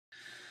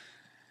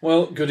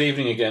Well, good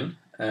evening again.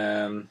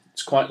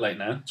 It's quite late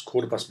now,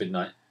 it's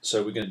midnight,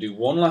 so we're going to do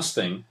one last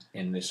thing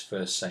in this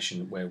first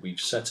session where we've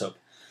set up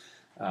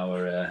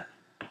our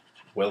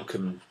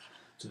welcome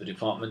to the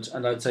department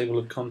and our table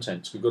of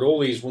contents. We've got all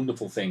these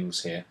wonderful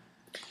things here,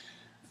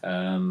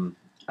 and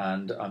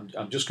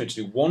I'm just going to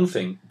do one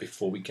thing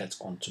before we get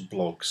on to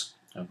blogs.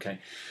 Okay,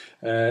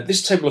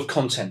 this table of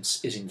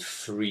contents is in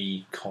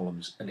 3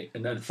 columns,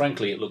 and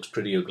frankly it looks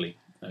pretty ugly.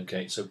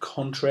 Okay, so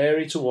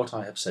contrary to what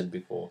I have said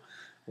before,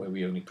 where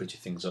we only pretty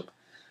things up,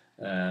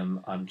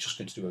 I'm just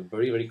going to do a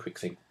very quick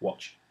thing.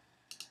 Watch.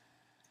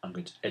 I'm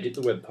going to edit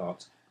the web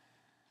part,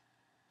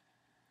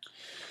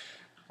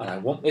 and I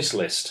want this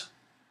list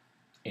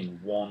in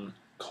 1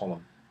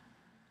 column.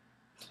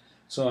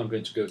 So I'm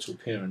going to go to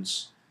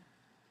Appearance.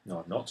 No,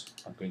 I'm not.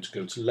 I'm going to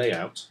go to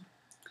Layout.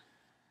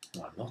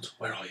 No, I'm not.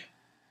 Where are you?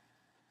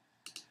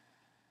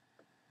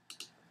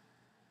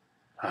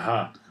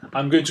 Aha.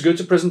 I'm going to go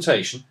to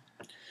Presentation,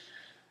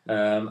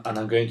 and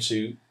I'm going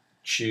to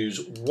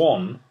choose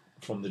 1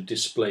 from the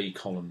display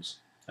columns.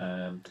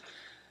 Now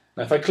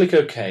if I click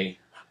OK,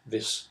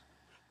 this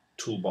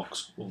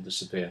toolbox will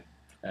disappear.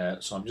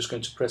 So I'm just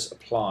going to press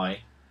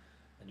Apply,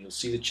 and you'll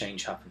see the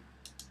change happen.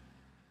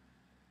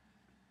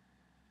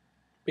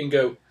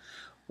 Bingo!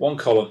 1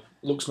 column.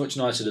 Looks much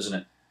nicer, doesn't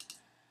it?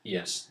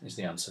 Yes, is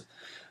the answer.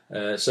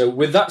 So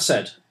with that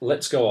said,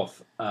 let's go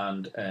off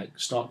and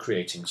start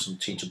creating some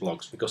teacher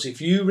blogs, because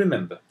if you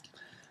remember,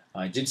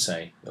 I did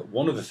say that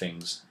one of the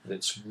things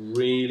that's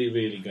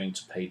really going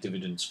to pay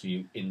dividends for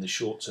you in the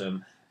short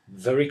term,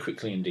 very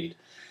quickly indeed,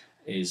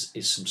 is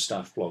some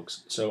staff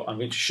blogs. So I'm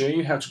going to show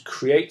you how to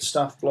create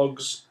staff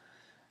blogs.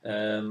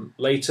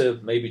 Later,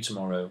 maybe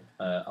tomorrow,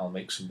 I'll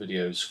make some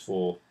videos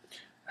for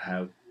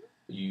how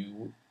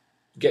you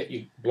get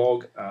your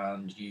blog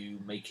and you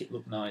make it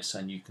look nice,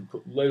 and you can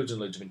put loads and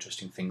loads of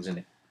interesting things in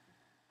it.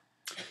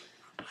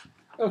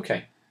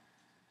 Okay.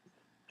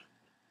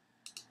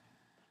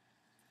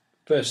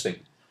 First thing,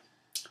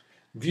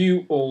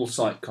 view all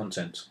site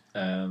content.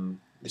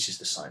 This is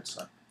the site.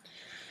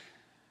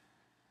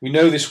 We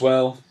know this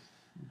well.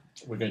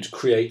 We're going to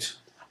create.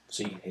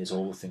 See, here's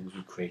all the things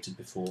we've created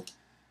before.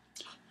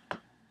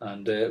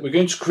 And we're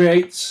going to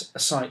create a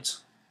site.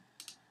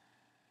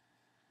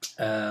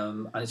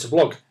 And it's a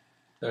blog.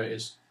 There it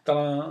is.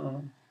 Ta-da!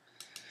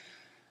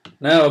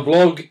 Now, a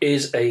blog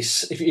is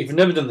if you've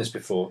never done this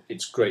before,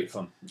 it's great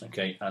fun.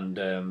 Okay,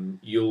 and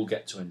you'll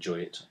get to enjoy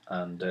it.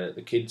 And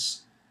the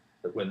kids,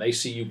 when they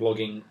see you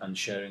blogging and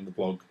sharing the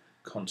blog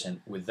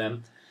content with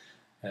them,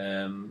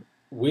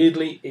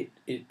 weirdly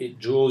it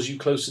draws you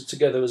closer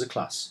together as a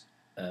class.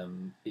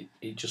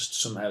 It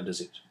just somehow does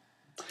it.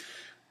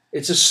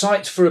 It's a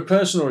site for a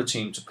person or a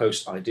team to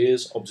post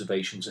ideas,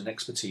 observations and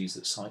expertise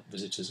that site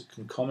visitors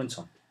can comment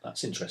on.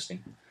 That's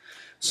interesting.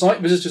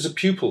 Site visitors are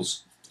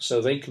pupils, so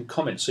they can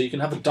comment, so you can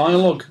have a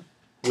dialogue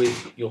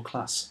with your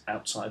class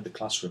outside the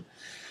classroom,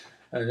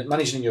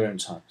 managed in your own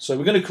time. So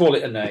we're going to call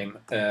it a name.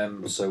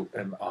 I'm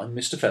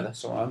Mr. Feather,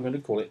 so I'm going to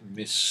call it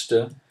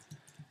Mr.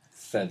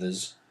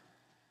 Feathers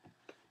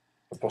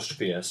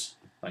 '(S).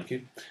 Thank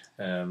you.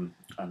 And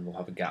we'll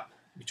have a gap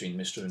between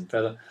Mr. and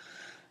Feather.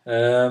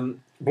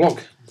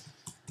 Blog,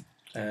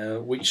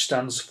 which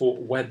stands for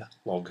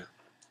weblog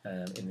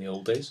in the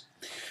old days.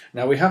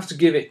 Now we have to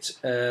give it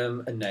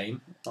a name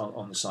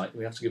on the site.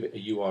 We have to give it a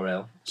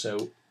URL.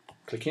 So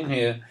click in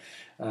here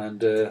and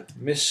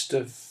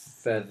Mr.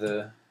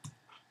 Feather's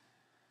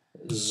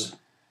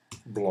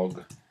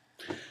blog.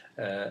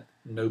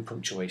 No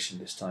punctuation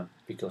this time,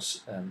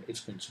 because it's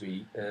going to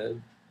be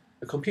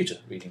a computer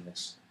reading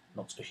this,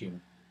 not a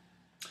human.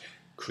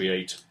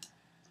 Create.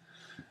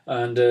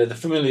 And the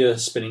familiar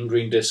spinning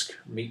green disc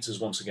meets us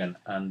once again,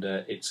 and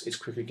it's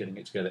quickly getting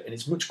it together. And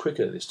it's much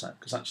quicker this time,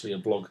 because actually a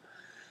blog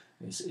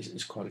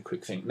is quite a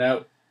quick thing.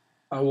 Now,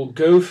 I will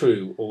go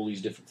through all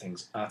these different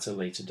things at a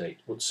later date,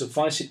 but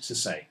suffice it to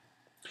say,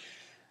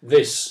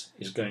 this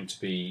is going to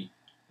be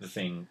the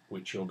thing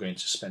which you're going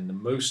to spend the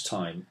most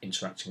time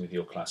interacting with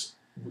your class.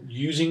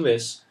 Using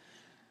this,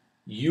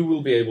 you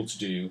will be able to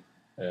do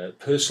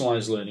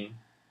personalised learning,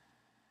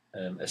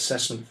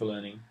 assessment for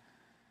learning.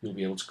 You'll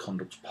be able to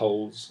conduct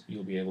polls.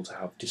 You'll be able to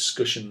have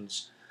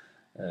discussions,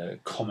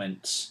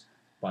 comments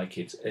by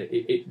kids.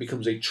 It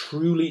becomes a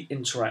truly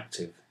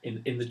interactive,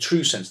 in the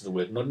true sense of the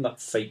word, not in that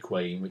fake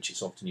way in which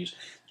it's often used,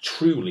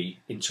 truly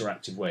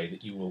interactive way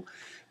that you will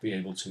be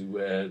able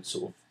to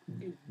sort of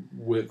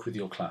work with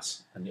your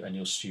class and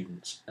your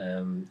students.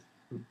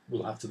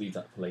 We'll have to leave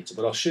that for later,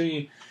 but I'll show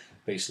you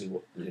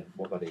basically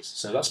what that is.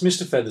 So that's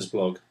Mr. Feather's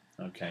blog.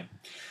 Okay,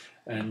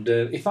 and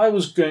if I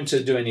was going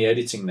to do any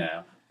editing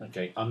now,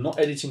 okay, I'm not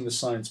editing the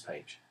science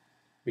page,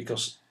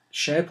 because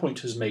SharePoint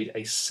has made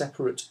a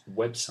separate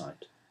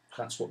website.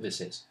 That's what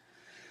this is.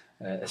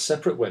 A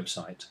separate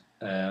website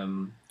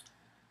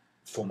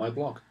for my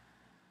blog.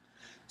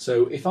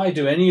 So if I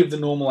do any of the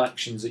normal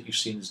actions that you've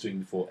seen us doing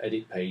before,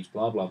 edit page,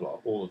 blah, blah, blah,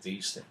 all of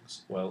these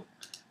things, well,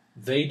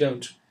 they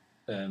don't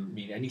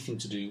mean anything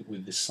to do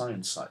with the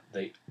science site.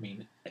 They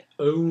mean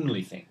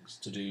only things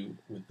to do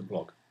with the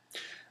blog.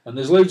 And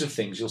there's loads of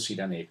things you'll see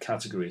down here,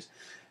 categories.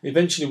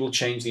 Eventually we'll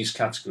change these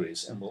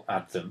categories and we'll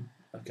add them,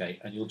 okay,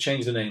 and you'll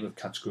change the name of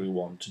category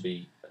 1 to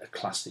be a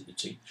class that you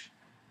teach.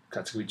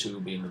 Category 2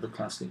 will be another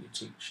class that you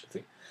teach, I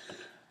think.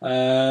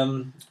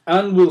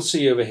 And we'll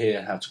see over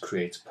here how to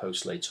create a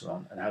post later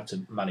on and how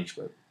to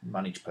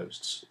manage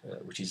posts,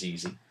 which is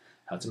easy.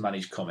 How to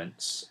manage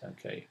comments,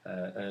 okay,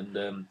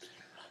 and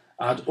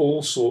add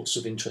all sorts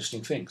of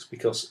interesting things,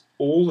 because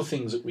all the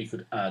things that we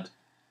could add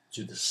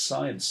to the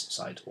science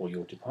site or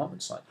your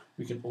department site,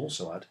 we can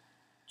also add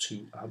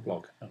to our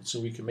blog, and so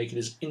we can make it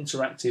as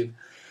interactive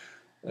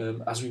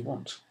as we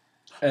want.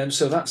 And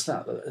so that's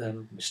that.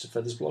 Mr.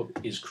 Feather's blog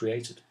is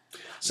created.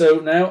 So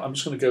now I'm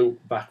just going to go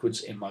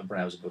backwards in my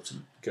browser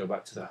button, go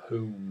back to the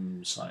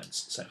home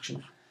science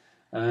section,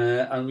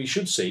 and we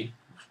should see,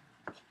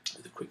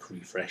 with a quick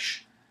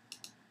refresh,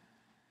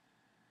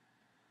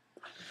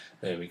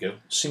 there we go,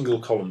 single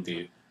column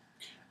view.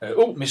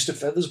 Oh, Mr.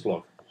 Feather's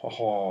blog. Ha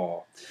ha.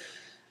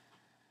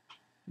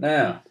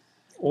 Now,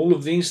 all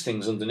of these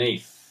things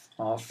underneath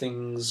are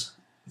things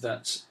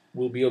that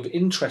will be of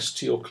interest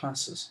to your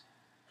classes.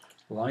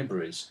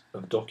 Libraries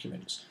of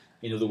documents.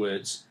 In other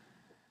words,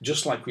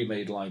 just like we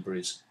made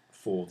libraries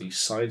for the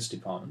science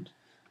department,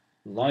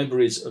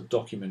 libraries of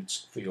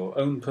documents for your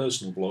own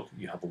personal blog.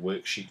 You have a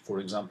worksheet, for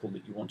example,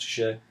 that you want to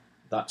share.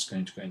 That's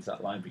going to go into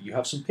that library. You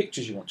have some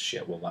pictures you want to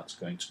share. Well, that's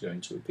going to go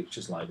into a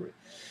pictures library.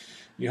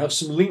 You have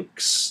some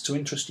links to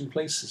interesting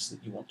places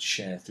that you want to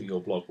share through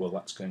your blog. Well,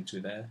 that's going to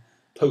be there.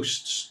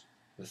 Posts,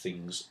 the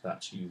things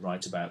that you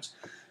write about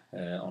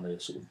on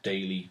a sort of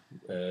daily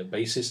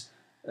basis,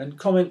 and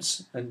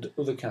comments and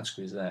other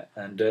categories there.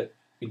 And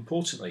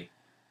importantly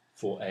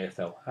for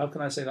AFL, how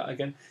can I say that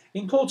again?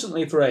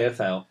 Importantly for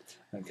AFL,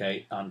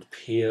 okay, and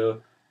peer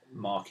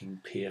marking,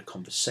 peer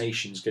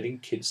conversations, getting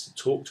kids to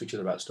talk to each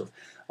other about stuff,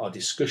 are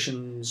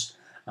discussions,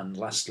 and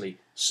lastly,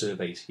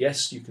 surveys.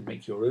 Yes, you can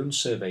make your own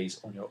surveys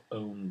on your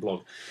own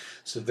blog.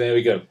 So there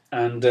we go.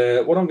 And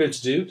what I'm going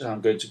to do is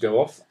I'm going to go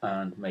off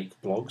and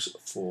make blogs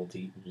for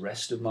the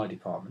rest of my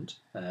department.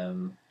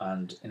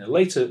 And in a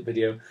later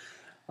video,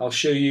 I'll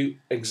show you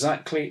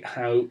exactly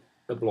how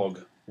a blog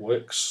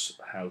works,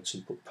 how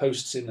to put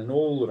posts in, and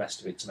all the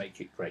rest of it to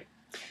make it great.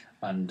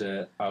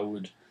 And I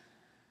would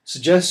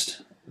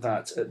suggest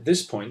that at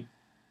this point,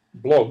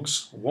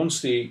 blogs,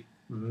 once the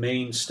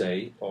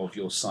mainstay of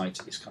your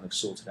site is kind of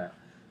sorted out,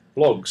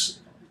 blogs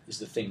is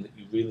the thing that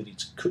you really need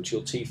to cut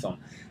your teeth on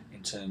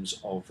in terms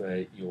of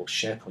your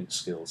SharePoint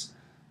skills.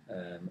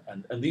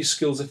 And these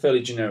skills are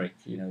fairly generic.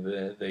 You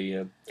know,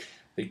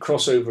 they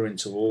cross over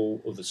into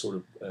all other sort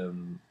of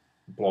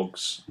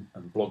blogs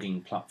and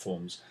blogging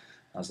platforms,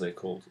 as they're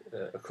called,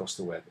 across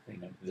the web. You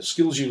know, the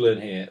skills you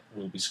learn here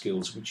will be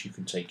skills which you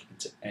can take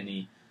into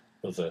any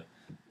other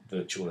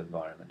virtual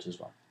environment as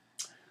well.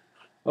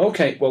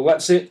 Okay, well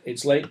that's it.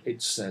 It's late.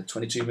 It's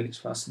 22 minutes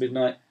past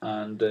midnight,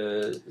 and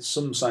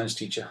some science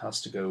teacher has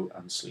to go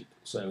and sleep.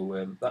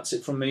 So that's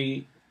it from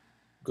me.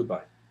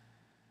 Goodbye.